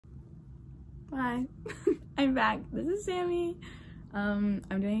Bye. I'm back. This is Sammy. I'm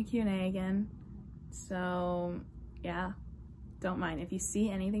doing a Q&A again. So yeah, don't mind. If you see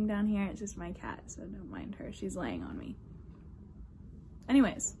anything down here, it's just my cat, so don't mind her. She's laying on me.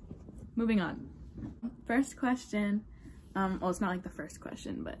 Anyways, moving on. First question. Well, it's not like the first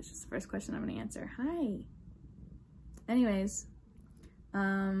question, but it's just the first question I'm gonna answer. Hi. Anyways,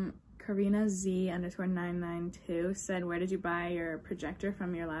 Karina Z_992 said, where did you buy your projector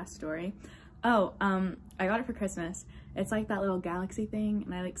from your last story? Oh, I got it for Christmas. It's like that little galaxy thing,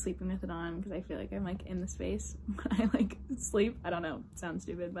 and I like sleeping with it on because I feel like I'm like in the space when I like sleep. I don't know, it sounds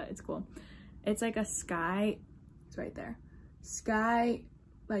stupid, but it's cool. It's like a Sky, it's right there. Sky,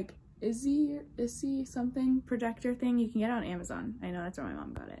 like Izzy something projector thing. You can get it on Amazon. I know that's where my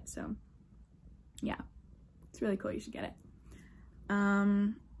mom got it, so yeah. It's really cool, you should get it.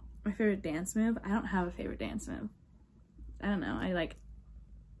 My favorite dance move? I don't have a favorite dance move. I don't know, I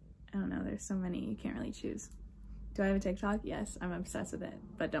don't know, there's so many, you can't really choose. Do I have a TikTok? Yes, I'm obsessed with it,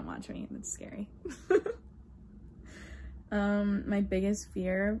 but don't watch me, it's scary. My biggest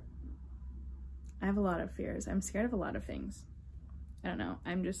fear, I have a lot of fears. I'm scared of a lot of things. I don't know,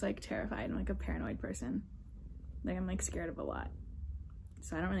 I'm just like terrified. I'm like a paranoid person. Like I'm like scared of a lot.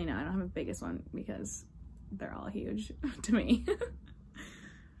 So I don't really know, I don't have a biggest one because they're all huge to me.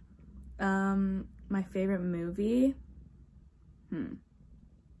 My favorite movie?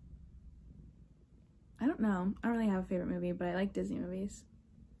 I don't know. I don't really have a favorite movie, but I like Disney movies.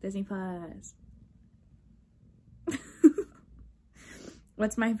 Disney Plus.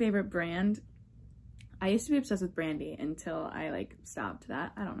 What's my favorite brand? I used to be obsessed with Brandy until I like stopped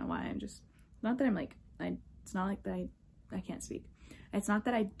that. I don't know why. I'm just, not that I'm like, it's not like that I can't speak. It's not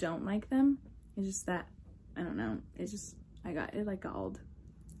that I don't like them. It's just that, I don't know. It's just, it like got old.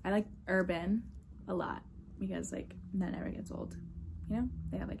 I like Urban a lot because like that never gets old. You know,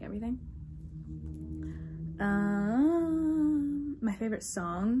 they have like everything. My favorite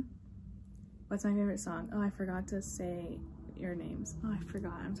song. What's my favorite song? Oh, I forgot to say your names. Oh, I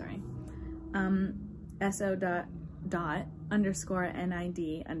forgot. I'm sorry.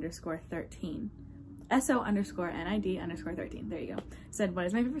 SO._NID_13. SO_NID_13. There you go. Said, what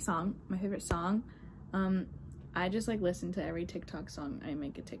is my favorite song? My favorite song. I just like listen to every TikTok song I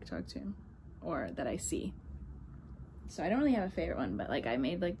make a TikTok to, or that I see. So I don't really have a favorite one, but like I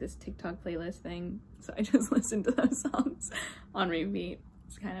made like this TikTok playlist thing, so I just listen to those songs on repeat.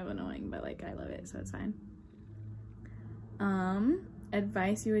 It's kind of annoying, but like I love it, so it's fine.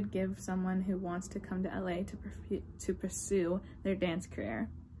 Advice you would give someone who wants to come to LA to pursue their dance career.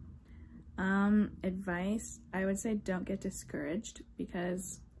 Advice, I would say don't get discouraged,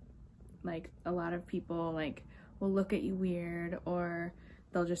 because like a lot of people like will look at you weird, or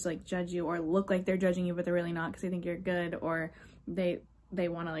they'll just like judge you, or look like they're judging you but they're really not because they think you're good, or they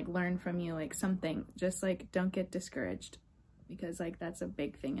want to like learn from you, like something. Just like don't get discouraged, because like that's a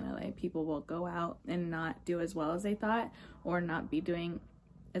big thing in LA. People will go out and not do as well as they thought, or not be doing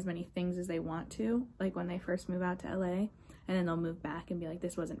as many things as they want to, like when they first move out to LA, and then they'll move back and be like,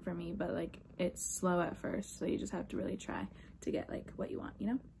 this wasn't for me. But like it's slow at first, so you just have to really try to get like what you want, you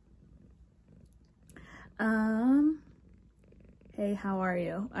know? Hey, how are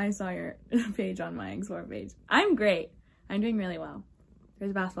you? I saw your page on my Explore page. I'm great. I'm doing really well. There's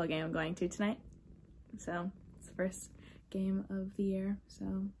a basketball game I'm going to tonight, so it's the first game of the year,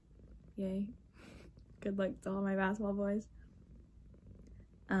 so yay. Good luck to all my basketball boys.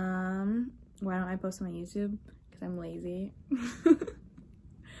 Why don't I post on my YouTube? Because I'm lazy.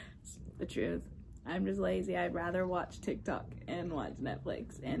 It's the truth. I'm just lazy. I'd rather watch TikTok and watch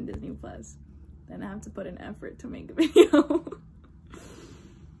Netflix and Disney Plus than have to put an effort to make a video.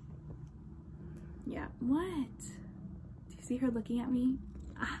 Yeah, what? Do you see her looking at me?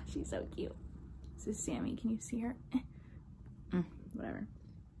 Ah, she's so cute. This is Sammy. Can you see her? Whatever.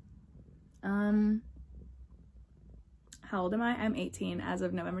 How old am I? I'm 18 as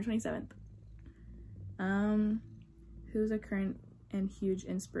of November 27th. Who's a current and huge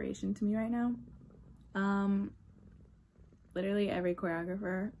inspiration to me right now? Literally every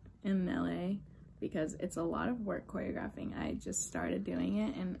choreographer in LA, because it's a lot of work choreographing. I just started doing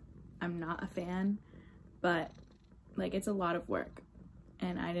it and I'm not a fan, but like it's a lot of work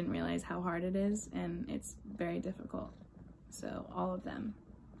and I didn't realize how hard it is, and it's very difficult. So all of them.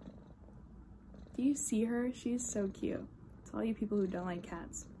 Do you see her? She's so cute. To all you people who don't like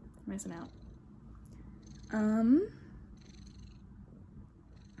cats, you're missing out.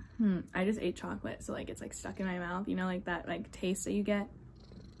 I just ate chocolate, so like it's like stuck in my mouth, you know, like that like taste that you get.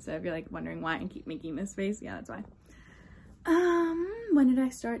 So if you're like wondering why I keep making this face, yeah, that's why. When did I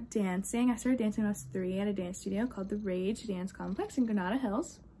start dancing? I started dancing when I was 3 at a dance studio called The Rage Dance Complex in Granada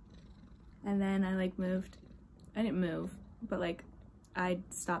Hills. And then I like moved, I didn't move, but like I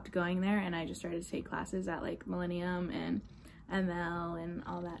stopped going there and I just started to take classes at like Millennium and ML and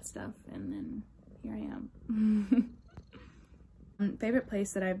all that stuff, and then here I am. Favorite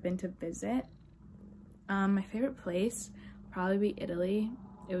place that I've been to visit? My favorite place would probably be Italy.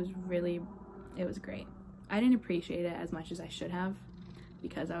 It was great. I didn't appreciate it as much as I should have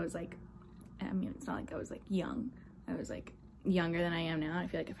because I was like, I mean, it's not like I was like young. I was like younger than I am now. I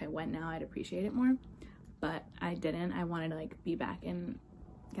feel like if I went now, I'd appreciate it more, but I didn't. I wanted to like be back in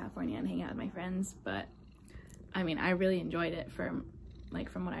California and hang out with my friends, but I mean, I really enjoyed it from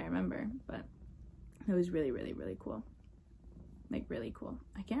what I remember, but it was really cool. Like really cool.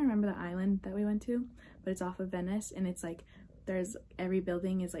 I can't remember the island that we went to, but it's off of Venice, and it's like there's every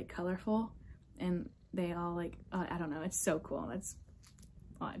building is like colorful, and they all like I don't know, it's so cool. That's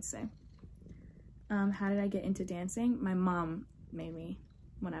all I'd say. How did I get into dancing? My mom made me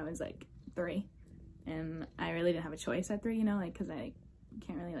when I was like 3, and I really didn't have a choice at 3, you know, like because I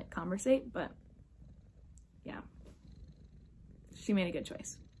can't really like conversate, but yeah, she made a good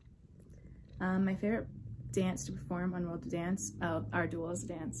choice. My favorite dance to perform on World to Dance, our duels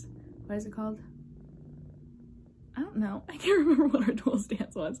dance. What is it called? I don't know. I can't remember what our duels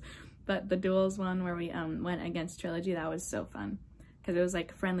dance was, but the duels one where we went against Trilogy, that was so fun because it was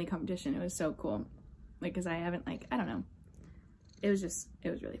like friendly competition. It was so cool, like because I haven't like, I don't know, it was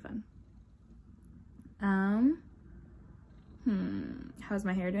really fun. How's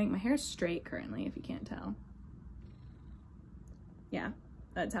my hair doing? My hair is straight currently, if you can't tell. Yeah,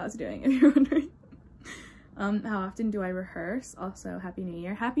 that's how it's doing, if you're wondering. How often do I rehearse? Also, Happy New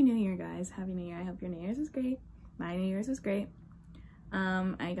Year. Happy New Year, guys. Happy New Year. I hope your New Year's is great. My New Year's was great.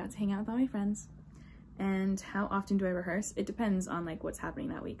 I got to hang out with all my friends. And how often do I rehearse? It depends on like what's happening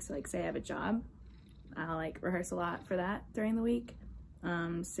that week. So like say I have a job, I'll like rehearse a lot for that during the week.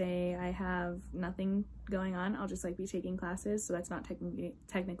 Say I have nothing going on, I'll just like be taking classes, so that's not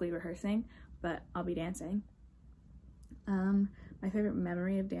technically rehearsing, but I'll be dancing. My favorite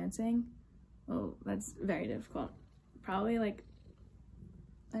memory of dancing, oh, that's very difficult. Probably like,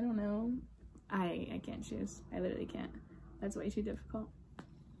 I don't know, I can't choose. I literally can't. That's way too difficult.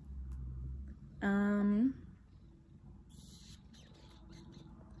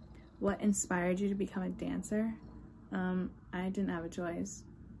 What inspired you to become a dancer? I didn't have a choice.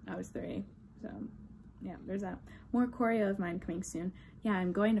 I was 3, so yeah, there's that. More choreo of mine coming soon. Yeah,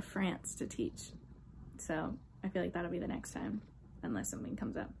 I'm going to France to teach, so I feel like that'll be the next time, unless something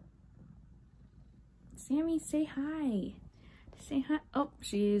comes up. Sammy, say hi. Say hi. Oh,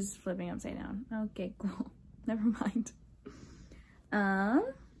 she's flipping upside down. Okay, cool. Never mind.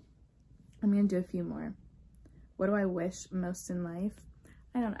 I'm gonna do a few more. What do I wish most in life?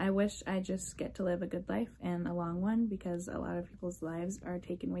 I wish I just get to live a good life and a long one, because a lot of people's lives are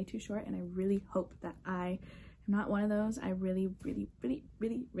taken way too short, and I really hope that I am not one of those. I really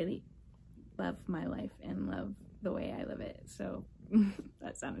love my life and love the way I live it. So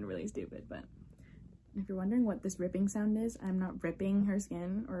that sounded really stupid, but if you're wondering what this ripping sound is, I'm not ripping her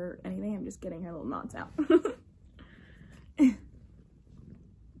skin or anything, I'm just getting her little knots out.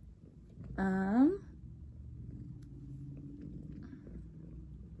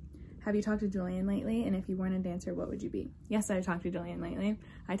 Have you talked to Julian lately? And if you weren't a dancer, what would you be? Yes, I've talked to Julian lately.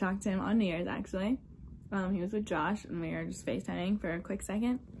 I talked to him on New Year's, actually. He was with Josh, and we were just FaceTiming for a quick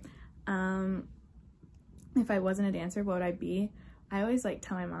second. If I wasn't a dancer, what would I be? I always like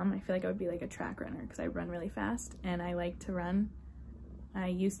tell my mom I feel like I would be like a track runner, because I run really fast and I like to run. I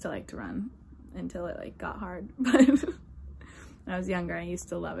used to like to run until it like got hard, but when I was younger I used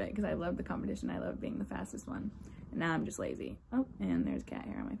to love it because I loved the competition. I loved being the fastest one, and now I'm just lazy. Oh, and there's cat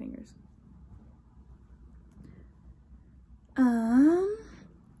hair on my fingers.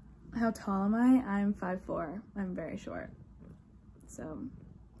 How tall am I? I'm 5'4". I'm very short. So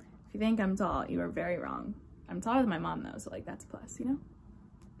if you think I'm tall, you are very wrong. I'm taller than my mom though, so like that's a plus, you know?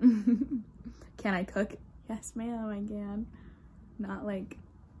 Can I cook? Yes, ma'am, I can. Not like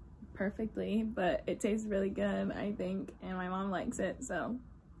perfectly, but it tastes really good, I think, and my mom likes it, so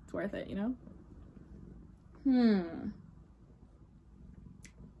it's worth it, you know? I'm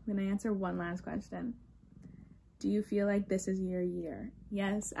gonna answer one last question. Do you feel like this is your year?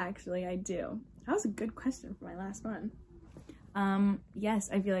 Yes, actually, I do. That was a good question for my last one. Yes,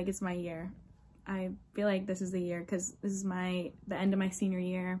 I feel like it's my year. I feel like this is the year because this is the end of my senior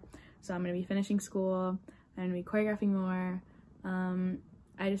year, so I'm gonna be finishing school. I'm gonna be choreographing more.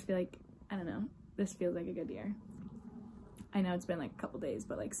 I just feel like, I don't know, this feels like a good year. I know it's been like a couple days,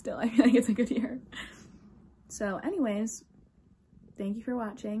 but like still, I feel like it's a good year. So anyways, thank you for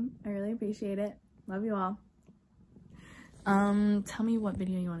watching. I really appreciate it. Love you all. Tell me what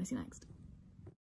video you want to see next.